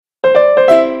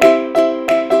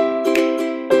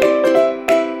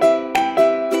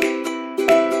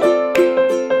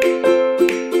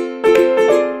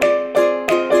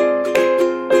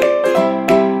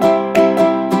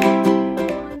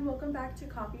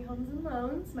Happy Homes and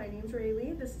Loans. My name's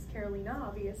Rayleigh. This is Carolina,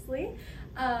 obviously.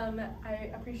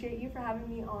 I appreciate you for having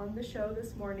me on the show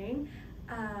this morning.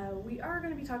 We are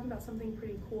going to be talking about something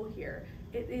pretty cool here.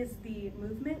 It is the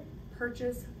movement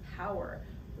purchase power,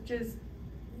 which is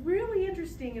really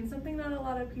interesting and something not a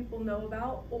lot of people know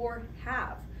about or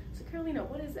have. So Carolina,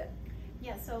 what is it?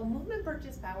 Yeah, so Movement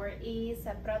Purchase Power is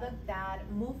a product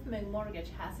that Movement Mortgage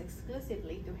has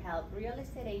exclusively to help real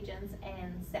estate agents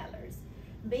and sellers.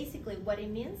 Basically, what it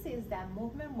means is that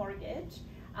Movement Mortgage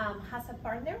has a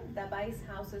partner that buys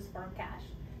houses for cash.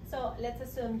 So let's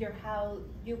assume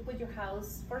you put your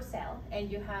house for sale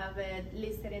and you have it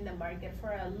listed in the market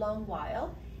for a long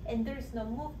while, and there's no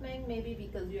movement, maybe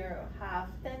because you have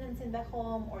tenants in the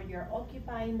home or you're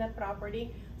occupying the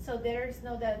property. So there's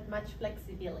not that much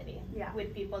flexibility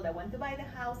with people that want to buy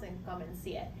the house and come and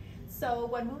see it. So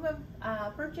what Movement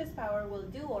Purchase Power will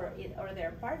do, or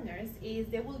their partners, is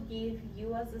they will give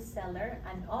you as a seller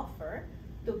an offer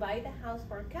to buy the house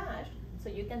for cash, so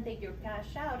you can take your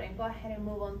cash out and go ahead and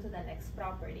move on to the next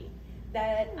property.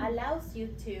 That allows you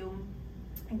to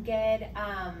get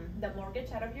the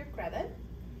mortgage out of your credit,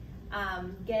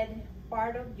 get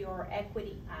part of your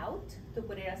equity out to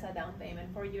put it as a down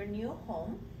payment for your new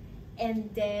home, and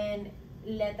then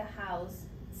let the house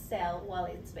sell while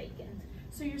it's vacant.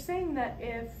 So you're saying that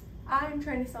if I'm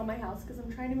trying to sell my house because I'm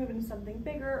trying to move into something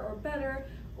bigger or better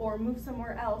or move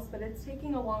somewhere else, but it's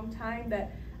taking a long time,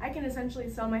 that I can essentially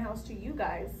sell my house to you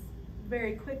guys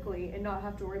very quickly and not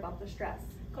have to worry about the stress.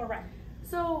 Correct.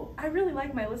 So I really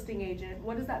like my listing agent.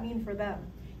 What does that mean for them?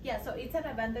 Yeah, so it's an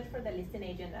advantage for the listing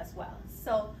agent as well.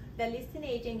 So the listing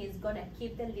agent is gonna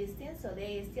keep the listing, so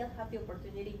they still have the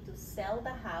opportunity to sell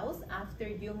the house after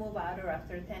you move out or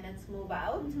after tenants move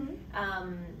out.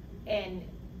 And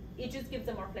it just gives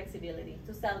them more flexibility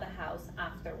to sell the house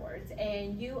afterwards.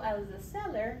 And you as a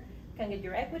seller can get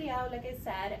your equity out, like I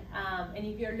said, and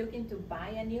if you're looking to buy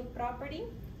a new property,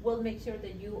 we'll make sure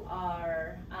that you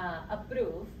are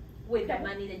approved with the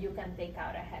money that you can take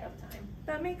out ahead of time.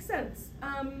 That makes sense.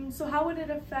 So how would it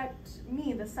affect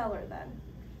me, the seller, then?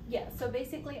 Yeah, so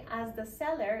basically as the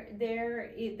seller,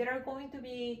 there are going to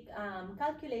be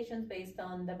calculations based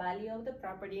on the value of the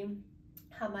property,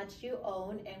 how much you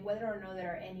own, and whether or not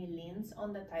there are any liens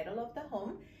on the title of the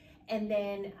home. And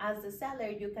then as the seller,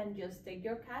 you can just take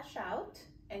your cash out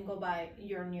and go buy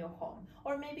your new home.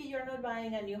 Or maybe you're not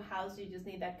buying a new house, you just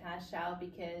need that cash out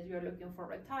because you're looking for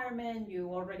retirement, you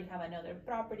already have another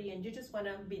property, and you just want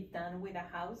to be done with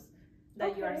a house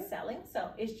that you are selling.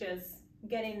 So it's just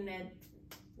getting it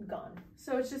gone.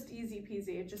 So it's just easy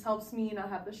peasy. It just helps me not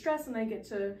have the stress, and I get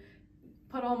to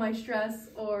put all my stress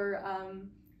or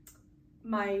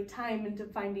my time into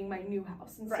finding my new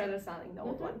house instead of selling the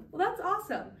old one. Well, that's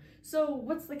awesome. So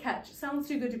what's the catch? It sounds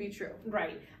too good to be true.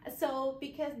 Right. So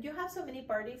because you have so many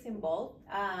parties involved,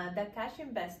 the cash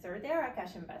investor, they're a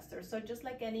cash investor. So just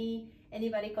like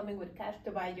anybody coming with cash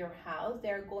to buy your house,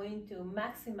 they're going to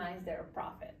maximize their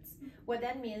profits. What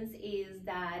that means is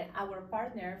that our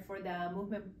partner for the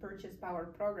Movement Purchase Power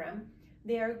program,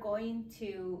 they are going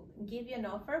to give you an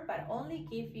offer, but only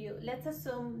give you, let's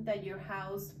assume that your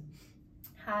house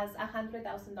has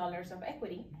 $100,000 of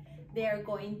equity. They are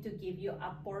going to give you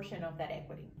a portion of that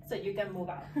equity so you can move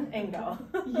out and go.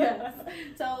 Yes.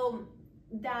 So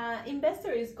the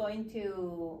investor is going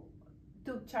to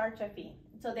charge a fee.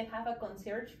 So they have a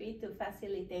concierge fee to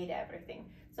facilitate everything.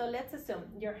 So let's assume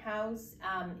your house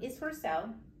is for sale.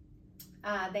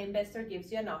 The investor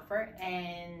gives you an offer,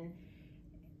 and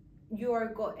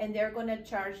they're going to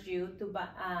charge you to buy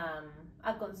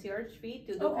a concierge fee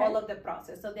to do all of the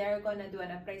process. So they're going to do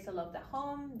an appraisal of the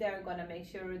home. They're going to make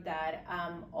sure that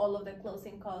all of the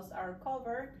closing costs are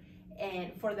covered,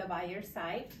 and for the buyer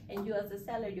side, and you as the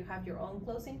seller, you have your own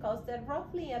closing costs that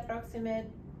roughly approximate,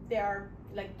 they are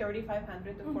like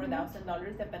 $3,500 to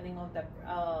 $4,000 depending on the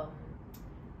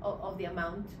of the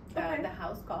amount that the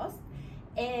house costs.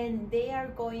 And they are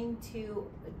going to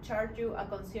charge you a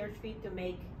concierge fee to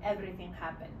make everything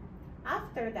happen.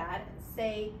 After that,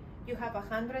 say you have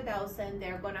 $100,000,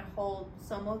 they're gonna hold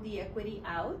some of the equity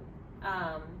out,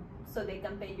 so they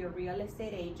can pay your real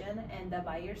estate agent and the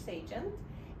buyer's agent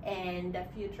and the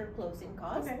future closing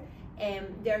costs. And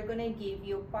they're gonna give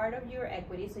you part of your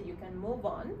equity so you can move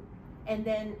on. And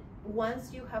then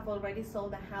once you have already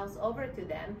sold the house over to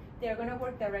them, they're gonna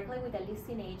work directly with a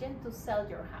listing agent to sell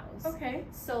your house.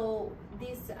 So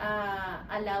this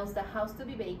allows the house to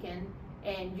be vacant,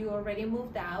 and you already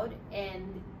moved out,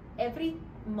 and every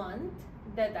month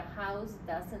that the house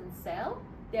doesn't sell,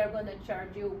 they're going to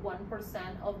charge you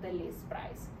 1% of the list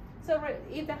price. So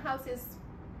if the house is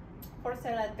for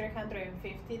sale at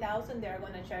 $350,000, they're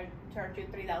going to charge you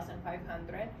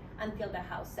 $3,500 until the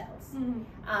house sells.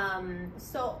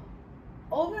 So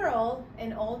overall,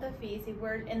 in all the fees,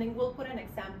 and then we'll put an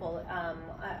example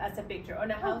as a picture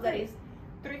on a house that is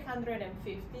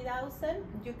 $350,000.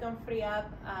 You can free up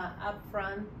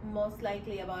upfront most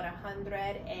likely about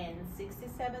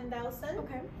 $167,000.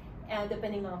 Okay.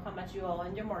 Depending on how much you owe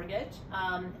on your mortgage,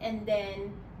 and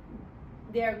then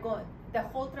the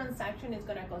whole transaction is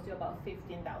going to cost you about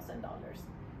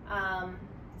 $15,000.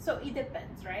 So it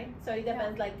depends, right? So it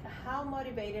depends, like how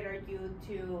motivated are you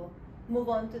to move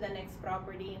on to the next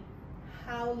property?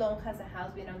 How long has the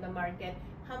house been on the market?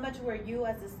 How much were you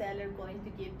as a seller going to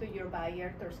give to your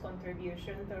buyer towards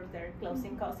contribution, towards their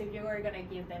closing costs? If you were going to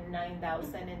give them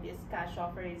 $9,000 and this cash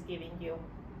offer is giving you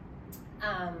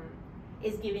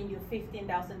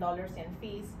 $15,000 in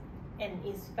fees and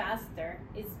is faster,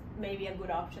 it's maybe a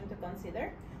good option to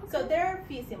consider. Okay. So there are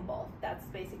fees involved. That's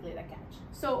basically the catch.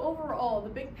 So overall, the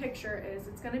big picture is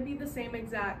it's going to be the same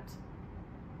exact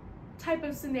type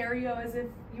of scenario as if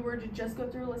you were to just go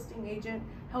through a listing agent.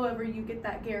 However, you get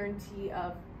that guarantee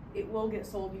of it will get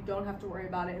sold. You don't have to worry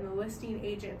about it. And the listing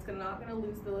agent's not going to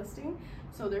lose the listing.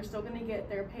 So they're still going to get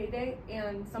their payday,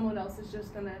 and someone else is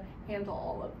just going to handle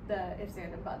all of the ifs,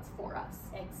 and buts for us.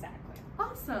 Exactly.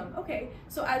 Awesome. Okay.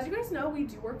 So as you guys know, we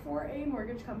do work for a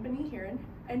mortgage company here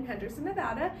in Henderson,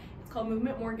 Nevada. It's called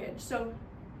Movement Mortgage. So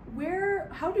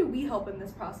how do we help in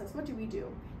this process? What do we do?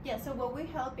 Yeah, so what we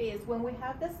help is when we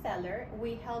have the seller,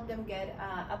 we help them get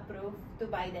approved to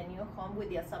buy the new home with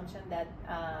the assumption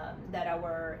that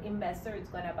our investor is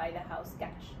going to buy the house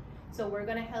cash. So we're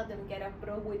going to help them get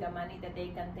approved with the money that they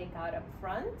can take out up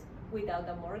front without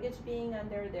the mortgage being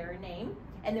under their name,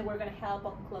 and then we're going to help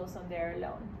them close on their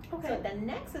loan. Okay. So the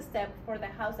next step for the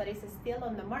house that is still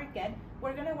on the market,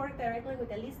 we're going to work directly with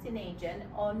the listing agent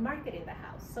on marketing the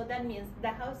house. So that means the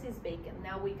house is vacant.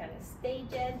 Now we can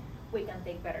stage it, we can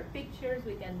take better pictures,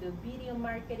 we can do video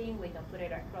marketing, we can put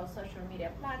it across social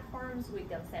media platforms, we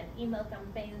can send email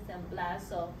campaigns and blasts,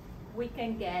 so we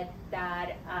can get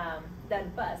that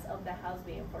buzz of the house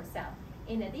being for sale.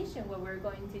 In addition, what we're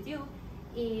going to do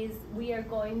is we are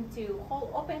going to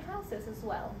hold open houses as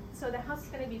well. So the house is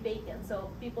going to be vacant, so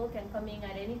people can come in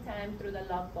at any time through the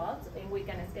lockbox, and we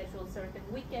can schedule certain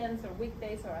weekends or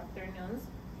weekdays or afternoons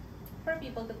for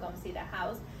people to come see the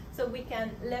house. So we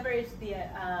can leverage the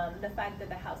fact that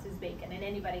the house is vacant and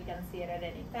anybody can see it at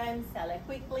any time, sell it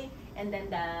quickly, and then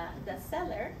the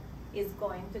seller is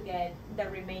going to get the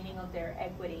remaining of their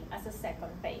equity as a second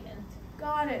payment.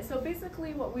 Got it. So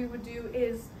basically what we would do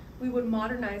is we would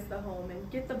modernize the home and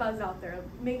get the buzz out there,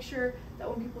 make sure that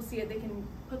when people see it, they can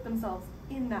put themselves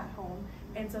in that home,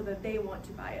 and so that they want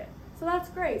to buy it. So that's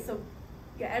great. So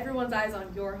get everyone's eyes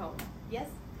on your home. Yes.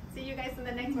 See you guys in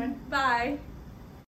the next one. Bye.